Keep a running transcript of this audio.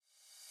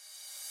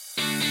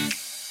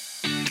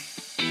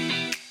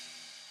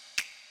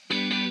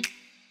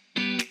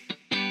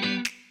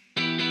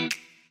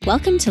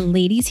Welcome to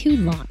Ladies Who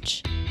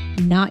Launch,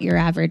 not your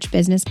average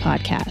business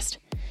podcast.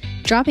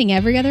 Dropping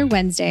every other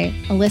Wednesday,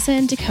 Alyssa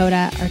and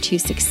Dakota are two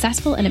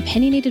successful and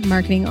opinionated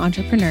marketing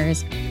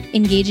entrepreneurs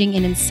engaging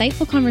in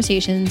insightful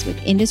conversations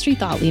with industry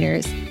thought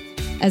leaders,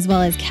 as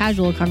well as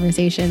casual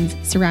conversations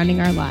surrounding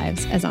our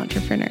lives as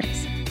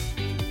entrepreneurs.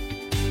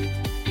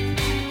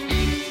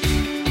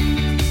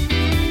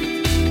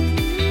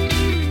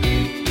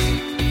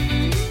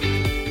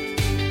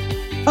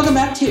 Welcome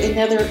back to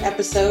another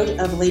episode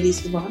of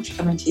Ladies Who Launch,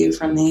 coming to you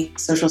from the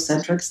Social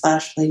Centric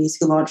 / Ladies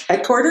Who Launch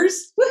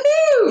headquarters.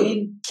 Woohoo!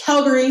 In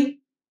Calgary,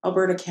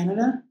 Alberta,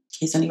 Canada, in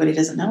case anybody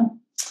doesn't know.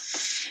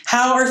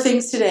 How are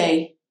things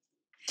today,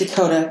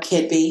 Dakota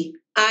Kidby?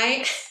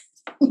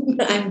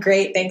 I'm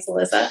great. Thanks,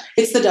 Alyssa.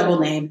 It's the double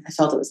name. I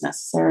felt it was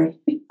necessary.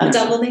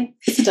 Double name?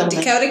 It's a double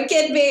Dakota name.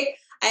 Kidby.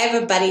 I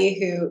have a buddy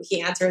who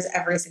he answers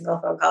every single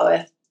phone call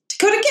with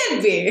Dakota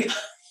Kidby.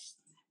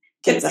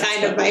 It's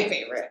kind of my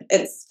favorite.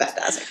 It's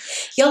fantastic.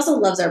 He also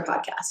loves our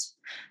podcast.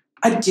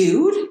 A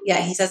dude?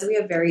 Yeah, he says that we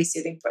have very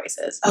soothing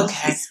voices.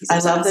 Okay. He's I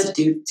love obsessed. that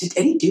dude. Did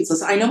any dudes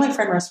listen? I know my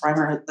friend Russ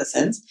Reimer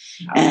listens,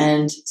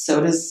 and so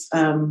does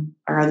my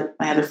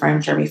other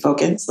friend Jeremy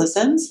Fokins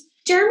listens.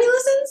 Jeremy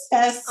listens?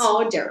 Yes.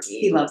 Oh, Jeremy.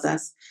 He loves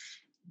us.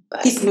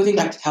 But He's moving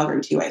back to Calgary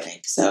too, I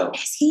think. So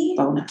is he?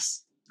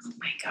 bonus. Oh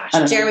my I don't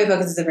gosh. know. Jeremy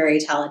Focus is a very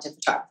talented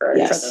photographer,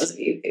 Yes. for those of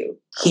you who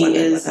He wonder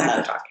is, what the heck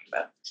we're talking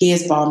about. He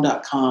is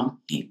bomb.com.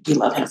 We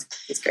love him.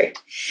 It's great.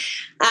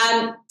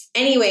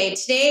 Anyway,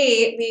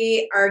 today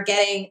we are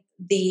getting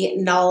the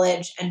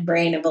knowledge and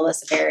brain of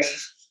Alyssa Berry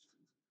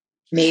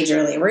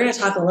majorly. We're going to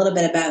talk a little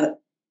bit about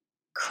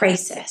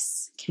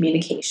crisis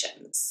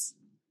communications.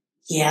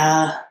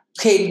 Yeah.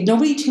 Okay,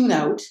 nobody tune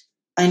out.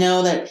 I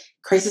know that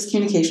crisis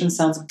communication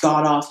sounds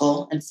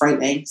god-awful and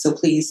frightening, so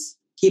please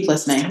keep It's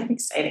listening. kind of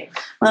exciting.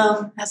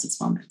 Well, it has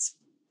its moments.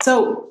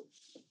 So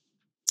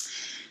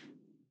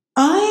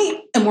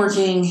I am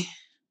working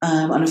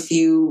on a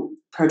few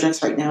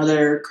projects right now that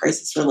are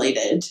crisis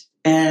related.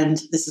 And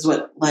this is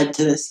what led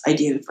to this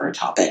idea for a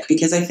topic,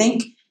 because I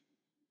think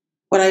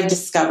what I've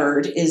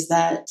discovered is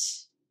that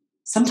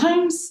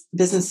sometimes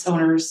business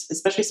owners,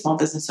 especially small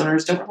business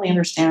owners, don't really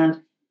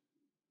understand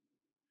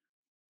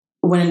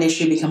when an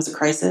issue becomes a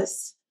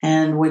crisis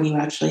and when you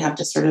actually have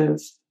to sort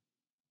of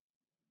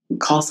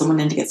call someone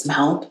in to get some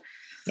help.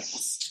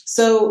 Yes.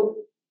 So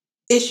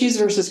issues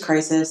versus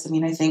crisis. I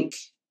mean, I think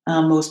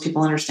most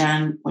people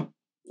understand like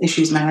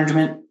issues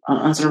management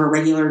on sort of a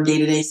regular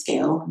day-to-day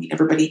scale. I mean,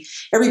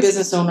 every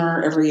business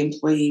owner, every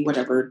employee,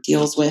 whatever,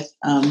 deals with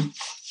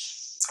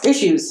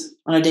issues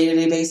on a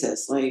day-to-day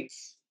basis. Like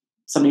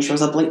somebody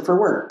shows up late for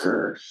work,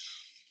 or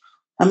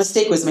a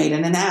mistake was made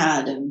in an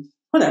ad, and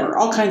whatever,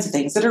 all kinds of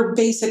things that are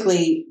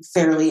basically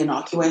fairly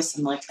innocuous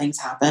and like things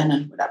happen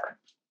and whatever.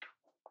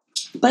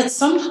 But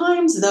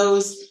sometimes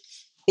those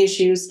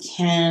issues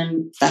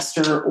can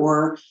fester,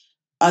 or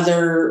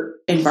other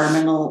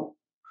environmental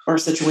or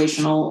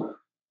situational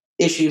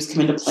issues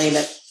come into play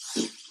that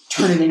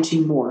turn it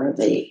into more of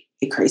a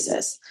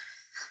crisis.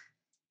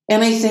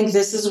 And I think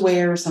this is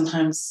where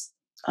sometimes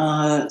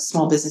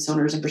small business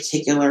owners in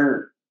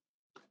particular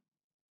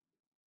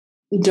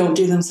don't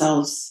do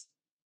themselves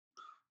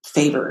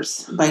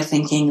favors by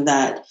thinking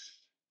that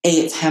A,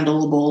 it's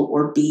handleable,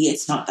 or B,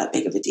 it's not that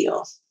big of a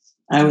deal.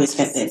 I always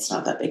get that it's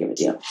not that big of a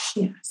deal.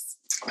 Yes.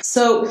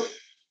 So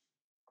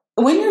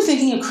when you're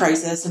thinking of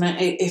crisis, and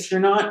if you're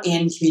not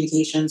in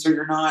communications or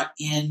you're not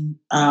in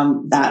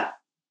that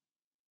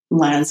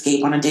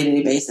landscape on a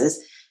day-to-day basis,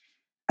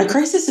 a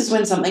crisis is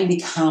when something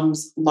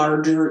becomes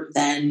larger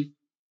than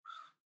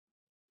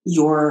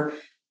your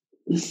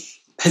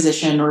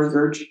position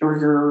or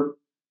your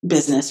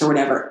business or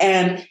whatever,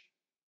 and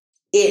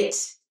it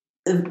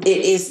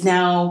is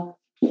now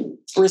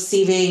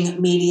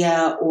receiving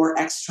media or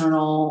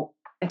external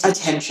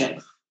attention.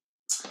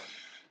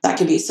 That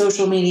could be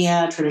social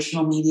media,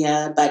 traditional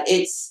media, but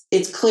it's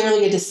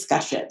clearly a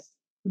discussion.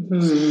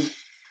 Mm-hmm.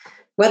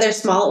 Whether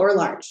small or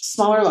large.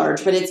 Small or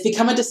large, but it's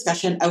become a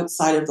discussion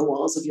outside of the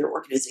walls of your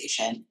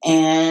organization.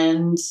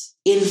 And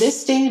in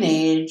this day and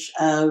age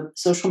of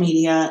social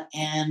media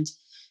and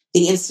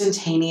the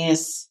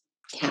instantaneous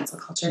Cancel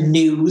culture.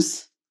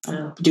 news,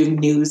 Oh. doing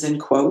news in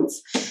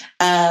quotes,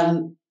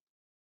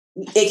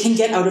 it can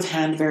get out of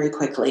hand very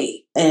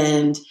quickly.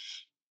 And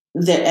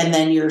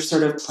then you're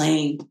sort of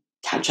playing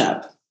catch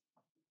up.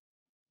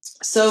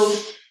 So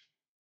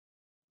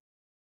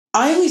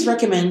I always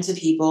recommend to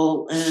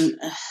people, and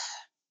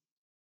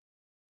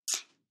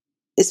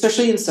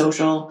especially in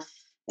social,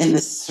 in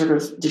this sort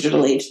of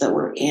digital age that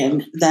we're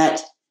in,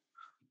 that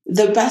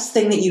the best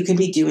thing that you can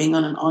be doing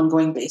on an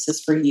ongoing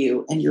basis for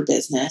you and your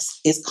business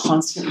is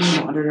constantly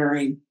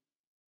monitoring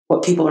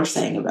what people are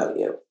saying about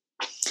you.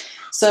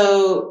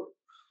 So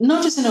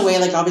not just in a way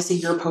like obviously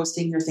you're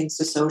posting your things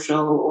to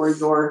social, or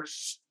you're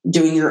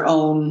doing your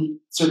own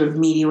sort of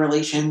media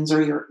relations,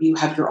 or you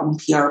have your own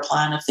PR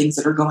plan of things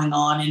that are going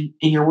on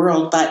in your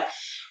world. But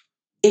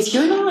if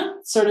you're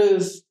not sort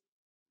of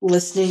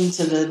listening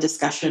to the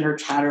discussion or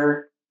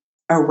chatter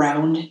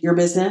around your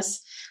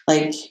business,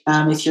 Like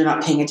if you're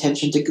not paying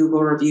attention to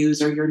Google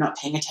reviews, or you're not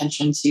paying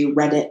attention to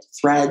Reddit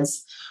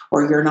threads,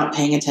 or you're not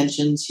paying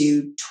attention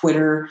to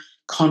Twitter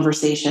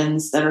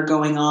conversations that are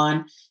going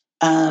on,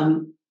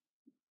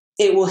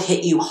 it will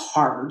hit you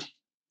hard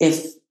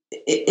if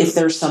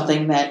there's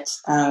something that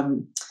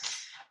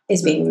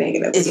is being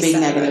negative,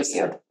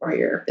 you or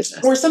your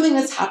business, or something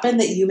that's happened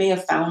that you may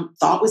have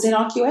thought was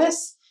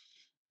innocuous.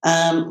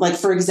 Like,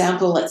 for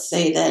example, let's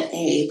say that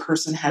a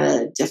person had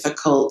a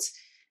difficult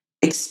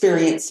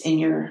experience in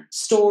your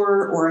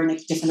store, or a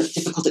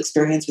difficult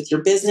experience with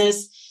your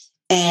business,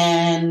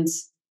 and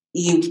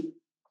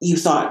you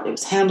thought it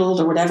was handled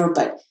or whatever,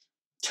 but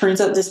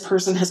turns out this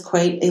person has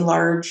quite a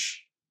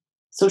large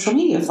social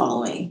media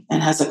following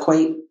and has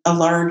quite a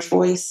large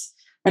voice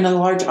and a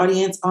large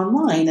audience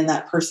online, and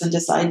that person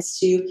decides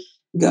to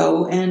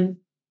go and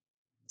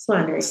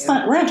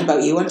rant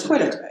about you on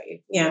Twitter.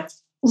 Yeah.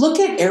 Look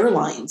at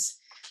airlines.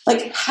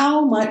 Like,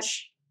 how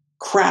much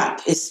crap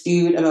is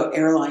spewed about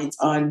airlines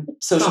on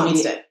social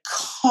media?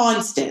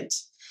 Constant.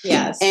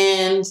 Yes.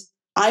 And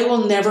I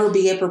will never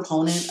be a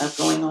proponent of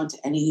going onto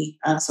any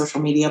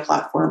social media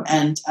platform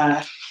and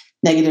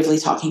negatively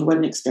talking about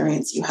an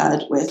experience you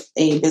had with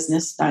a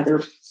business,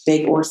 neither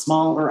big or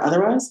small or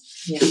otherwise,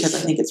 because I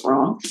think it's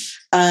wrong.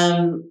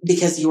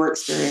 Because your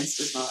experience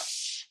does not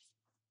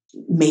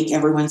make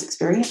everyone's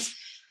experience.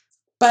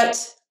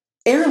 But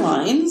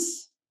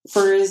airlines,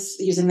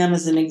 using them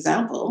as an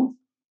example,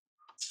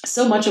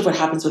 so much of what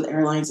happens with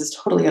airlines is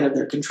totally out of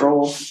their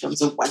control in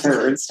terms of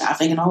weather and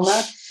staffing and all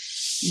that.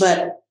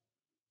 But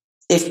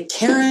if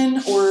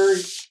Karen or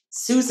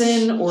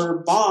Susan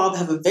or Bob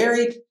have a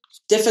very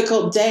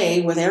difficult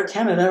day with Air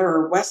Canada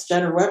or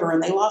WestJet or whoever,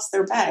 and they lost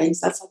their bags,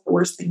 that's not the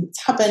worst thing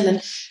that's happened.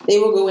 And they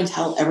will go and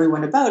tell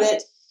everyone about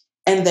it.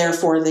 And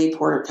therefore, the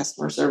poor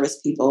customer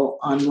service people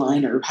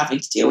online are having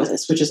to deal with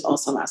this, which is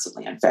also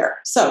massively unfair.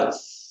 So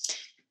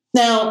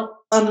now,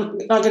 I'm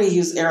not going to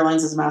use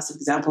airlines as a massive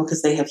example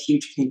because they have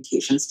huge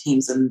communications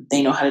teams and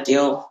they know how to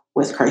deal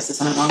with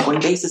crisis on an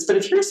ongoing basis. But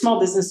if you're a small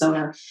business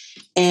owner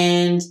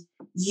and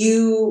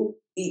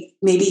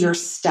maybe your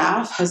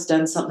staff has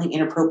done something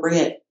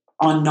inappropriate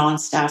on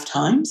non-staff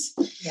times,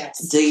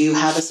 yes. Do you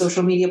have a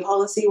social media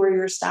policy where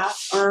your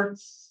staff are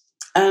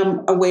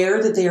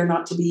aware that they are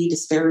not to be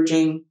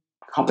disparaging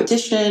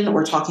competition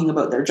or talking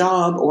about their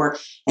job or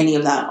any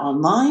of that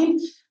online?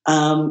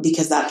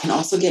 Because that can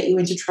also get you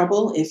into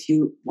trouble if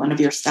one of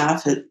your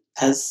staff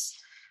has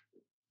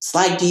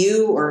slagged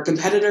you or a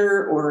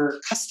competitor or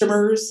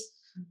customers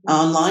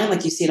online.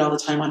 Like, you see it all the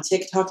time on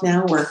TikTok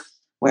now,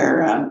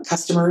 where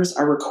customers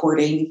are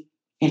recording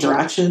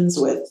interactions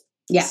with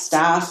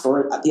staff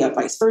or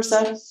vice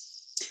versa.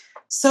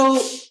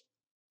 So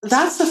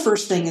that's the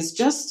first thing, is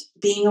just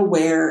being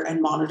aware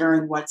and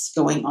monitoring what's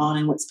going on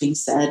and what's being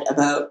said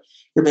about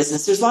your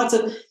business. There's lots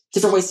of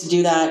different ways to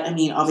do that. I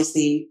mean,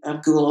 obviously,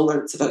 Google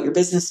alerts about your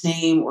business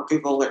name, or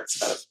Google alerts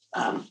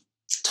about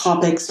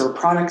topics or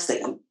products that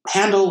you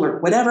handle or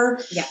whatever.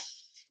 Yeah.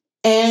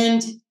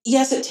 And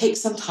yes, it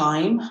takes some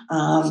time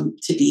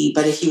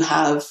but if you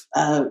have,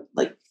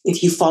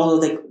 if you follow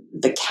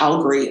the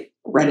Calgary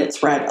Reddit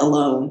thread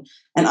alone,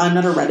 and I'm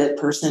not a Reddit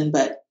person,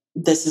 but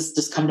this has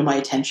just come to my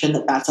attention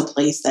that that's a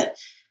place that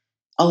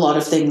a lot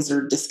of things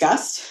are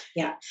discussed.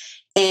 Yeah.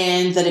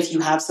 And that if you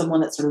have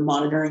someone that's sort of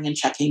monitoring and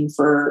checking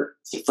for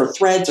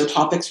threads or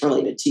topics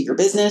related to your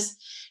business,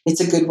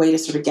 it's a good way to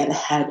sort of get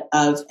ahead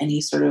of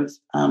any sort of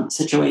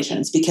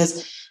situations.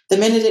 Because the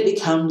minute it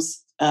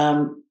becomes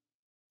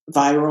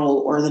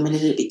viral, or the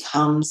minute it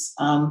becomes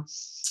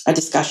a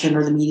discussion,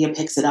 or the media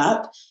picks it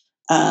up,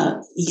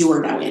 you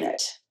are now in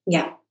it.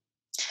 Yeah.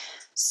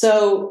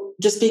 So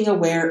just being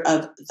aware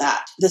of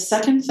that. The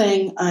second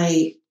thing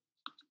I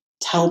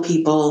tell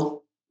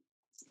people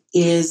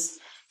is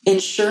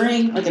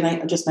ensuring, and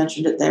I just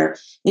mentioned it there,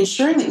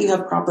 ensuring that you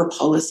have proper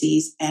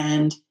policies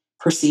and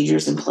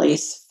procedures in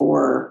place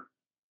for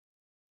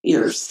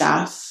your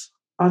staff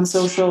on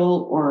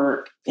social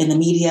or in the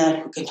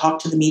media, who can talk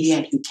to the media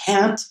and who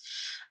can't.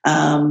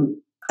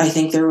 I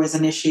think there was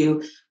an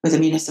issue with a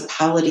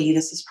municipality,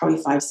 this is probably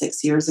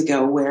 5-6 years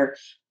ago, where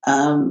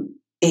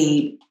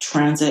a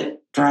transit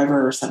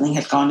driver or something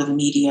had gone to the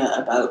media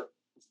about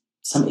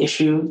some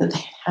issue that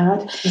they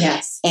had.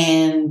 Yes.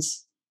 And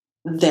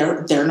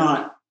they're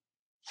not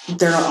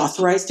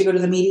authorized to go to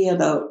the media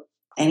about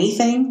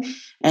anything.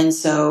 And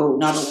so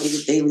not only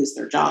did they lose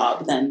their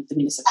job, then the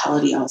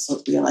municipality also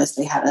realized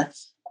they had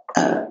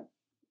a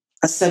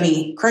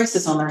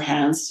semi-crisis on their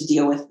hands to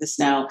deal with this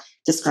now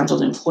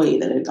disgruntled employee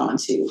that had gone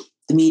to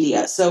the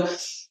media. So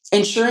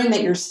ensuring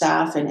that your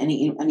staff and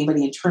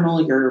anybody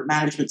internal, your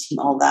management team,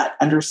 all that,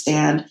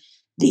 understand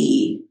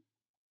the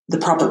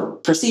proper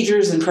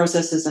procedures and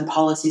processes and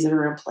policies that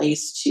are in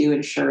place to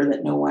ensure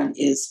that no one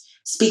is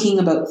speaking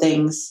about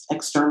things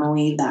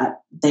externally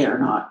that they are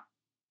not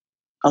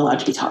allowed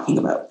to be talking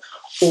about,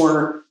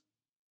 or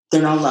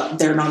they're not allowed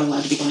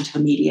to be going to the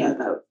media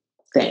about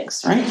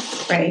things,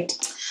 right? Right.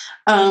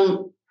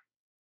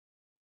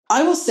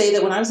 I will say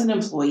that when I was an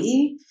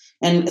employee,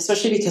 and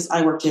especially because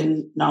I worked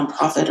in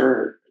nonprofit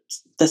or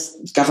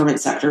the government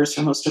sectors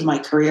for most of my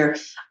career,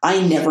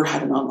 I never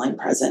had an online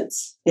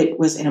presence. It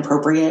was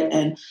inappropriate.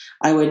 And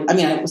I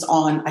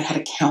had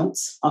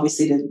accounts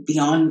obviously to be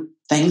on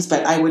things,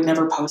 but I would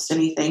never post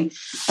anything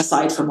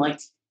aside from like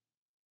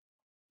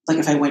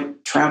if I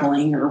went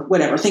traveling or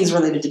whatever, things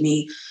related to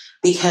me,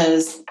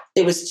 because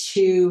it was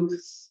too,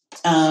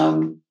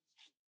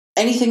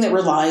 anything that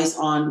relies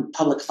on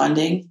public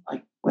funding,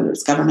 like whether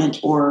it's government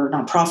or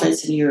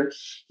nonprofits, and you're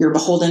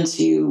beholden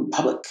to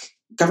public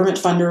government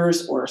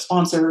funders or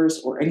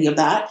sponsors or any of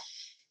that,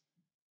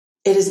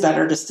 it is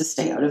better just to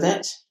stay out of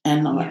it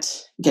and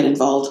not get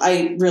involved.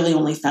 I really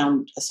only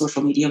found a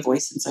social media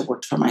voice since I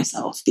worked for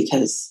myself,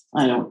 because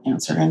I don't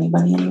answer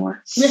anybody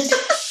anymore.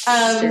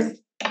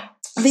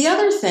 The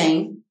other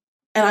thing,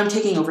 and I'm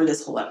taking over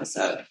this whole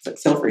episode, but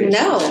feel free to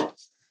jump in.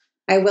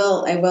 I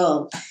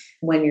will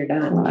when you're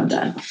done. When I'm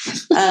done.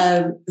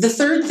 The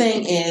third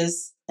thing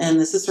is, and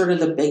this is sort of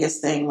the biggest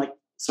thing, like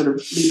sort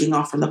of leaping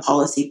off from the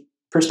policy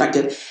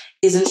perspective,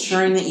 is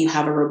ensuring that you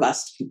have a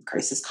robust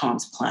crisis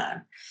comms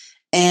plan.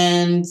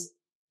 And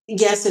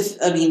yes,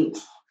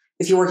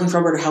 if you're working for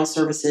Alberta Health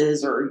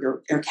Services or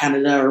your Air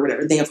Canada or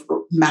whatever, they have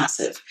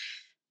massive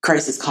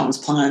crisis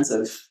comms plans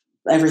of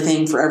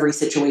everything for every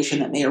situation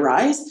that may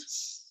arise.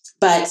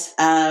 But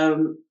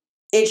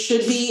it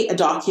should be a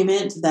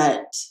document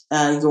that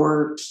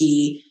your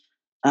key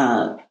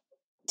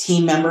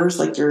team members,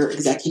 like your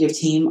executive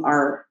team,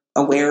 are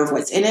aware of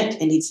what's in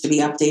it. It needs to be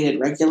updated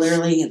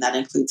regularly, and that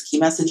includes key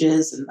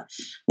messages and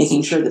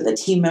making sure that the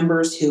team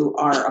members who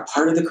are a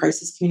part of the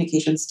crisis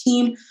communications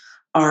team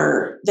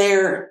are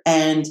there,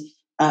 and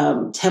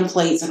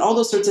templates and all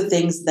those sorts of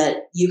things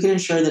that you can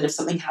ensure that if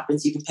something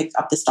happens, you can pick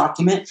up this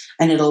document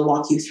and it'll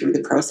walk you through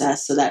the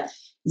process so that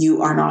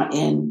you are not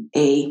in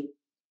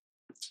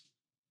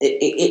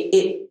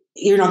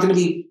you're not going to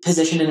be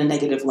positioned in a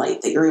negative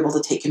light, that you're able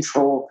to take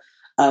control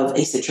of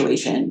a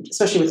situation,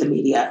 especially with the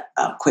media,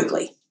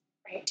 quickly.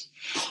 Right.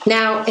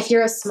 Now, if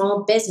you're a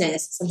small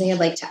business, something I'd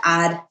like to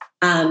add,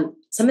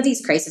 some of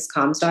these crisis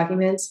comms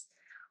documents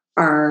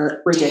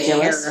are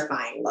ridiculous,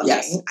 terrifying looking.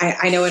 Yes.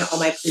 I know in all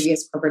my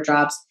previous corporate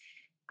jobs,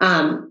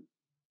 some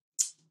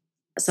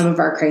of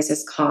our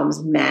crisis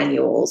comms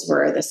manuals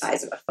were the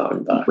size of a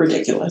phone book.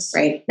 Ridiculous.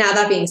 Right. Now,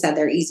 that being said,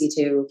 they're easy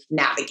to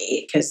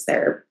navigate because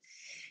they're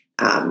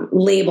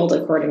labeled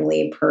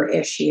accordingly per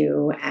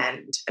issue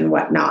and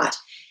whatnot.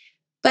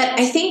 But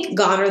I think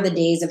gone are the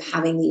days of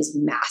having these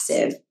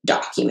massive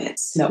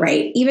documents,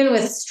 right? Even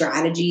with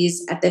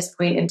strategies at this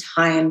point in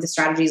time, the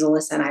strategies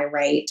Alyssa and I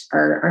write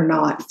are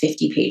not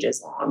 50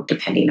 pages long,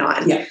 depending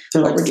on. Yeah,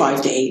 they're like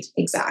 5 to 8.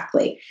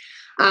 Exactly.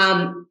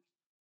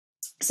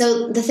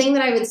 So the thing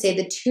that I would say,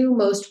 the two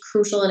most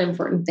crucial and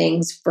important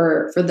things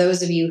for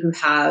those of you who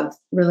have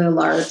really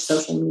large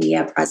social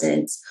media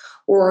presence,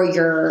 or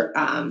you're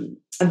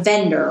a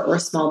vendor or a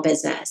small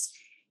business,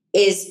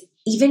 is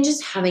even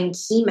just having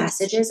key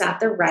messages at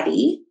the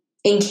ready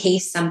in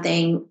case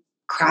something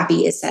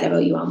crappy is said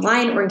about you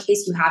online, or in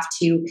case you have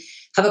to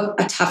have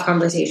a tough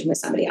conversation with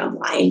somebody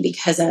online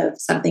because of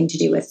something to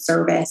do with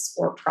service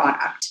or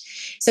product.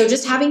 So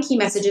just having key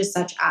messages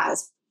such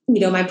as,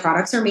 my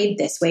products are made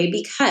this way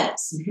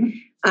because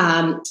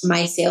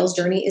my sales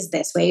journey is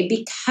this way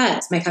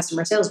because my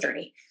customer sales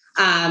journey.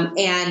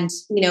 And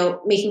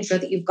making sure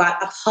that you've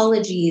got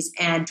apologies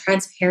and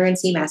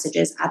transparency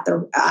messages at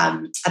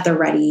the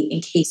ready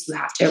in case you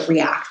have to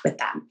react with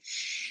them.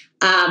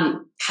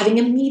 Having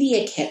a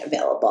media kit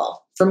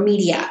available for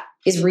media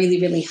is really,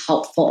 really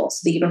helpful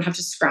so that you don't have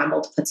to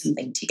scramble to put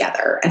something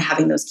together, and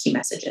having those key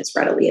messages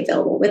readily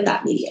available with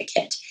that media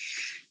kit.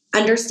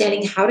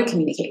 Understanding how to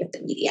communicate with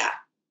the media.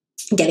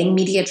 Getting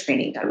media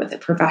training done with a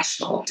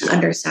professional to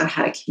understand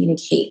how to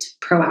communicate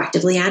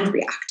proactively and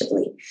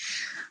reactively.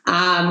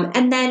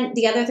 And then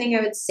the other thing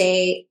I would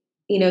say,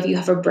 if you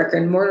have a brick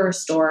and mortar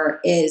store,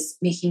 is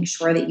making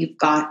sure that you've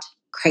got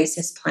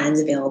crisis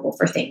plans available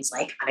for things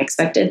like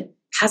unexpected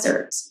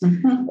hazards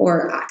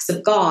or acts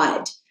of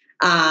God.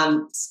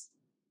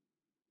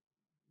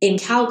 In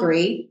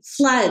Calgary,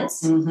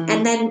 floods,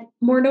 and then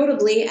most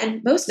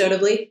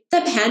notably,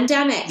 the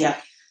pandemic. Yeah.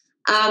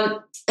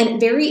 A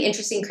very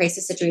interesting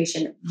crisis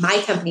situation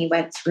my company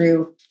went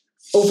through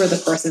over the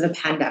course of the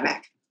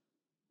pandemic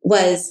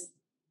was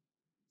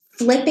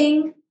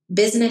flipping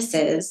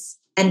businesses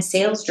and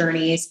sales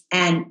journeys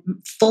and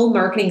full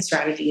marketing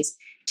strategies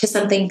to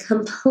something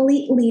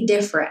completely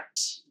different,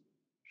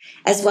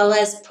 as well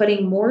as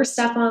putting more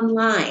stuff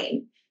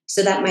online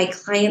so that my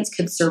clients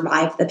could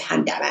survive the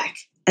pandemic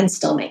and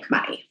still make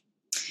money.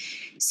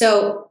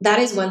 So that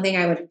is one thing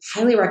I would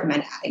highly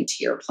recommend adding to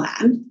your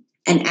plan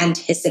and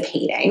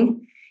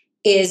anticipating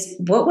is,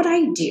 what would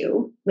I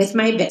do with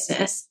my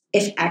business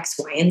if X,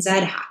 Y, and Z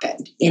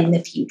happened in the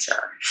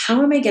future?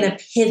 How am I going to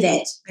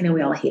pivot? I know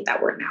we all hate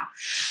that word now,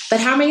 but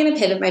how am I going to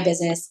pivot my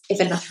business if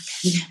another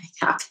pandemic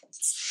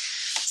happens?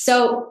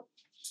 So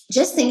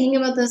just thinking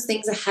about those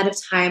things ahead of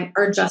time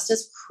are just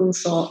as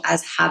crucial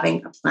as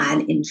having a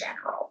plan in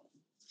general.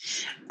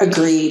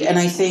 Agreed. And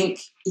I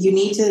think you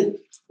need to,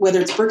 whether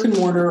it's brick and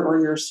mortar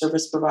or you're a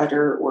service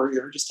provider or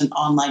you're just an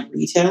online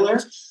retailer,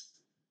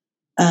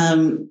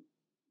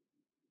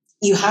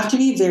 you have to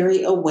be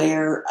very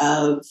aware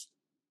of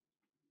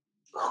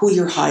who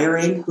you're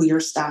hiring, who your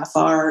staff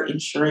are,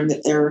 ensuring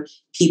that they're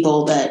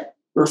people that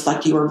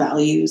reflect your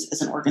values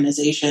as an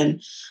organization.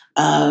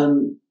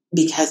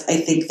 Because I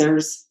think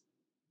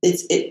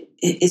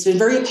it's been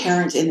very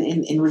apparent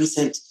in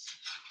recent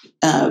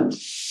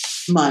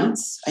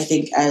months. I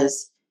think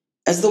as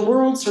the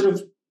world sort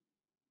of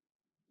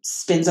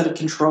spins out of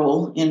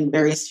control in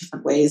various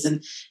different ways,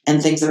 and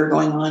things that are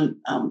going on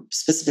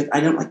specific. I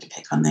don't like to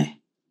pick on the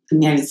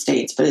United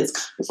States, but it's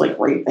kind of like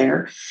right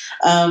there.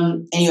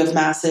 And you have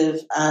massive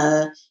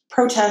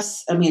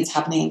protests. I mean, it's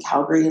happening in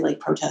Calgary,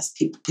 like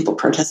people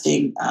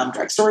protesting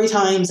direct story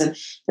times, and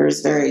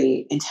there's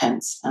very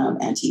intense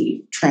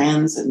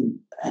anti-trans and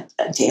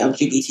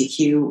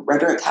anti-LGBTQ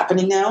rhetoric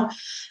happening now.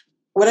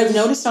 What I've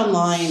noticed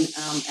online,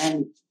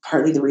 and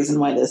partly the reason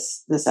why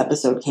this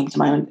episode came to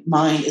my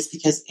mind, is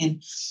because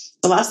in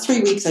the last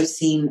 3 weeks, I've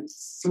seen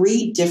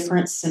 3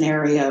 different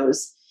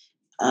scenarios.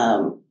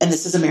 And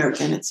this is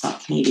American, it's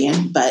not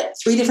Canadian, but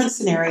 3 different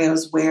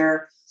scenarios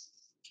where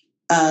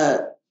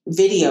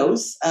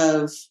videos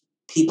of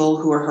people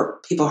who are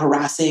people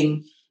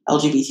harassing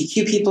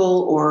LGBTQ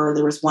people, or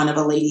there was one of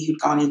a lady who'd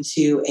gone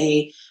into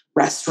a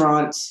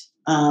restaurant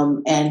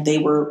and they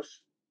were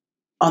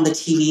on the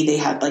TV. They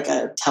had like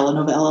a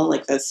telenovela,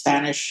 like the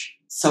Spanish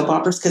soap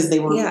operas, because they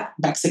were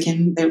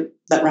Mexican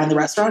that ran the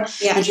restaurant.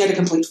 Yeah. And she had a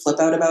complete flip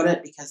out about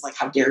it because, like,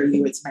 how dare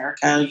you? It's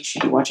America. You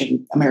should be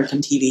watching American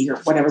TV or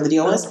whatever the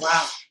deal is.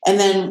 Wow. And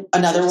then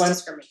another one,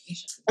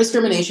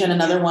 discrimination.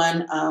 Another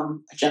one,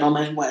 a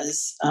gentleman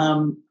was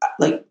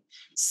like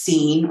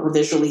seen or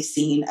visually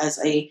seen as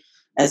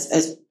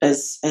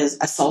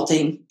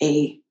assaulting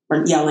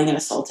or yelling and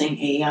assaulting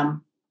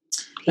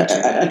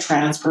a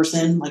trans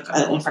person, like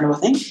in front of a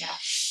thing. Yeah.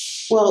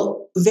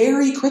 Well,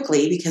 very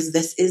quickly, because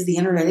this is the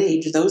internet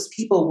age, those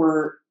people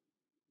were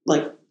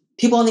like,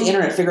 people on the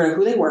internet figured out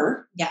who they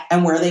were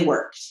and where they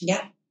worked.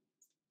 Yeah.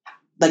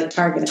 Like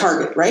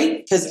Target,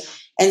 right?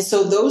 And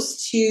so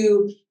those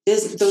two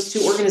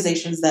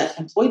organizations that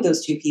employed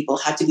those 2 people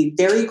had to be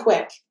very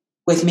quick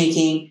with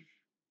making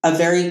a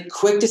very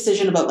quick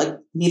decision about, like,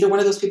 neither one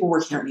of those people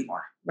work here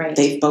anymore. Right.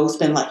 They've both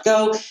been let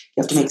go. You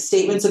have to make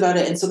statements about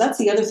it. And so that's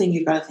the other thing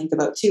you've got to think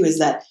about too, is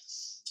that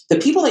the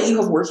people that you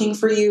have working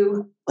for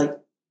you, like,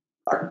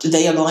 do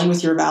they align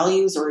with your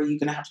values, or are you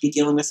going to have to be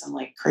dealing with some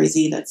like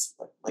crazy that's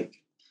like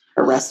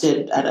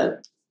arrested at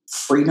a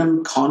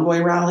freedom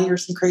convoy rally or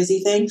some crazy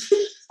thing?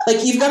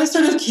 Like, you've got to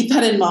sort of keep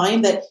that in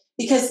mind, that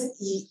because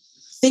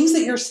things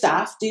that your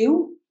staff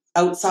do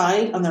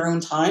outside on their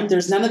own time,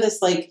 there's none of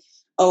this like,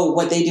 oh,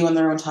 what they do on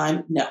their own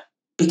time. No,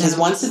 because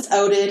once it's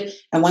outed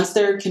and once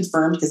they're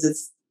confirmed, because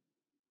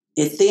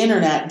it's the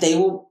internet,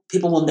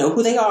 people will know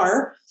who they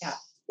are. Yeah.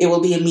 It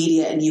will be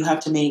immediate, and you have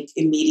to make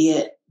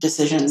immediate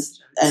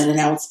decisions and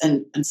announce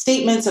and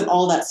statements and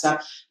all that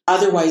stuff.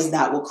 Otherwise,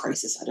 that will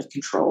crisis out of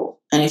control.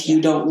 And if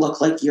you don't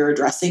look like you're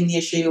addressing the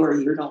issue, or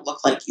you don't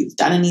look like you've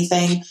done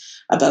anything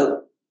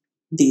about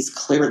these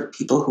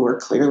people who are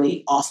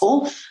clearly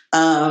awful,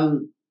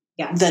 then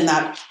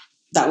that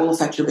will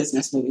affect your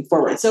business moving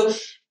forward. So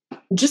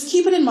just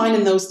keep it in mind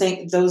in those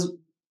things,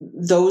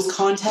 those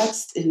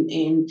contexts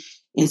in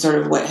sort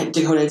of what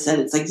Dakota had said.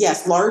 It's like,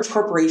 yes, large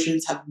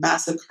corporations have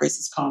massive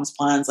crisis comms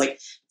plans. Like,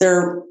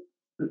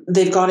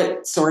 they've got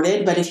it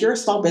sorted. But if you're a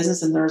small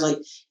business and there's like,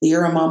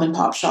 you're a mom and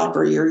pop shop,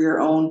 or you're your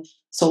own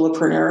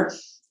solopreneur,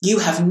 you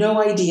have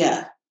no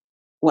idea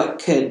what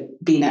could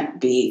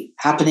be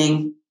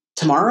happening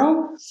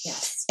tomorrow.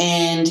 Yes.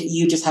 And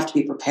you just have to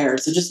be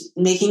prepared. So just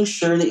making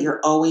sure that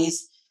you're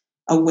always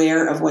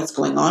aware of what's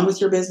going on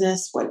with your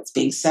business, what's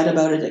being said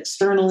about it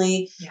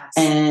externally. Yes.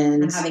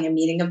 And having a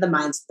meeting of the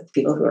minds with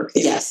people who are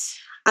creative. Yes.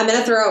 I'm going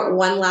to throw out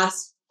one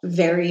last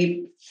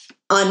very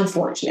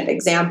unfortunate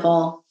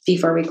example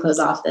before we close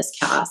off this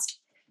cast.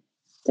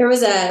 There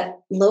was a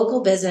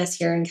local business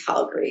here in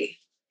Calgary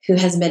who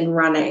has been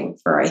running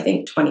for, I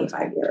think,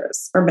 25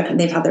 years, or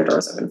they've had their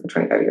doors open for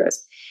 25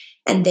 years.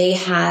 And they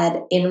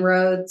had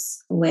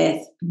inroads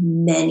with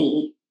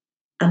many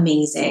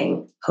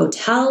amazing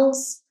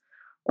hotels,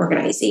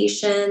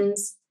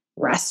 organizations,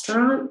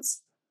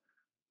 restaurants,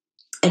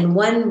 and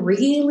one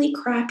really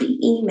crappy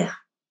email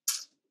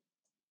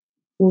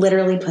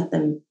literally put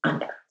them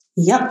under.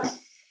 Yep.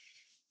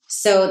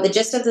 So the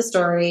gist of the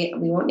story,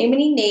 we won't name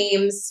any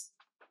names,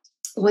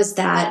 was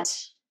that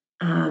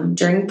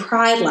during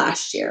Pride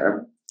last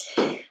year,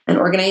 an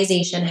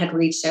organization had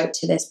reached out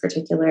to this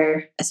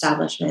particular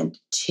establishment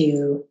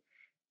to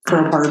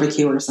for a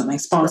barbecue or something,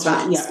 sponsor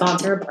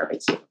a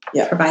barbecue,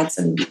 provide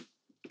some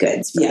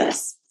goods for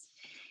this.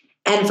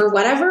 And for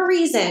whatever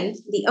reason,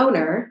 the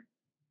owner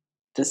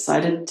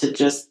decided to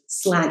just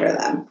slander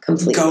them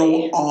completely.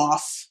 Go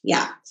off.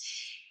 Yeah.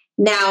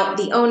 Now,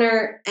 the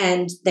owner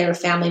and their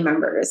family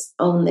members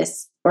own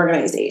this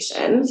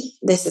organization,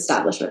 this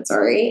establishment,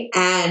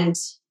 and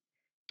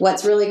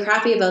what's really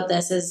crappy about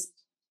this is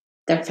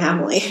their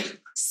family.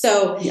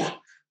 So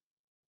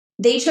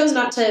they chose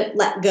not to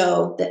let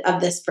go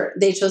of this.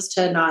 They chose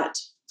to not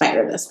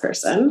fire this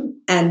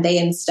person, and they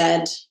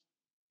instead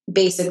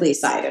basically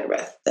sided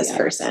with this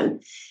person.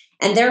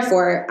 And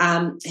therefore,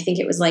 I think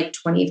it was like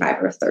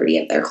 25 or 30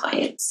 of their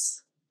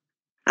clients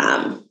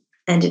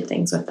ended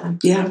things with them.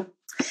 Yeah.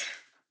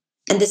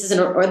 And this is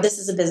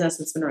a business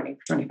that's been running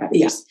for 25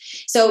 years.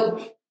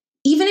 So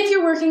even if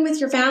you're working with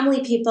your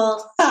family,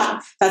 people,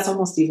 that's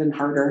almost even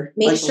harder.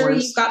 Make sure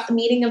you've got the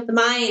meeting of the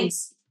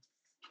minds.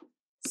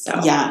 So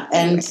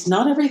and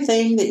not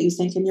everything that you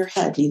think in your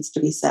head needs to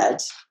be said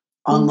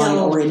online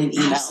or in an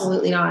email.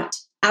 Absolutely not.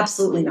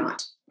 Absolutely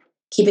not.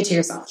 Keep it to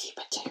yourself.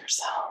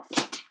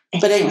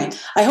 But anyway,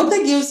 I hope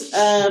that gives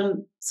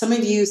some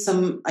of you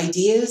some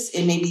ideas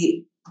and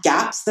maybe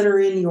gaps that are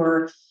in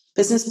your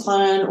business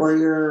plan or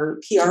your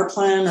PR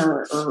plan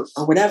or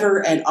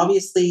whatever. And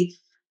obviously,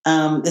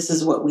 this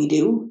is what we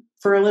do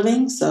for a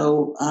living.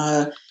 So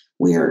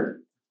we're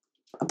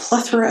a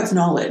plethora of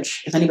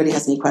knowledge. If anybody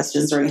has any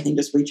questions or anything,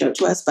 just reach out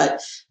to us.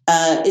 But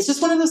it's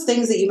just one of those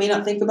things that you may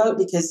not think about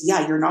because,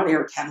 you're not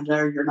Air Canada,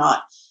 or you're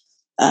not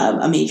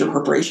a major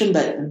corporation,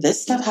 but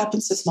this stuff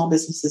happens to small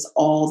businesses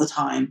all the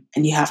time,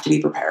 and you have to be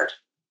prepared.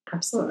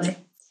 Absolutely.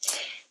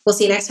 We'll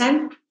see you next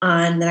time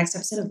on the next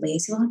episode of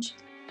Ladies Who Launch.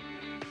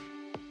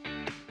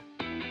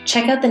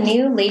 Check out the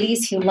new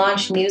Ladies Who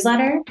Launch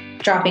newsletter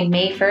dropping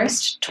May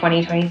 1st,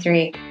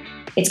 2023.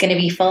 It's going to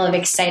be full of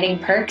exciting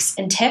perks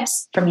and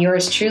tips from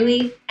yours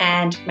truly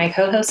and my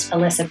co-host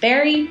Alyssa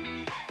Berry,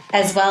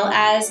 as well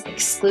as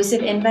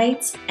exclusive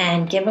invites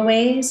and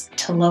giveaways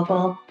to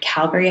local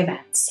Calgary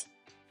events.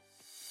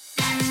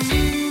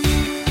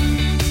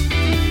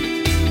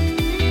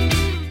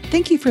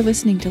 Thank you for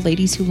listening to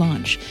Ladies Who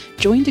Launch.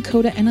 Join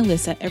Dakota and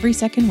Alyssa every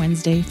second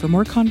Wednesday for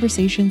more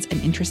conversations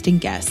and interesting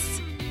guests.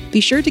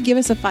 Be sure to give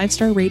us a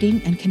 5-star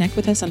rating and connect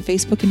with us on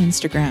Facebook and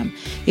Instagram.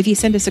 If you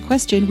send us a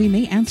question, we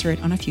may answer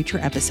it on a future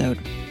episode.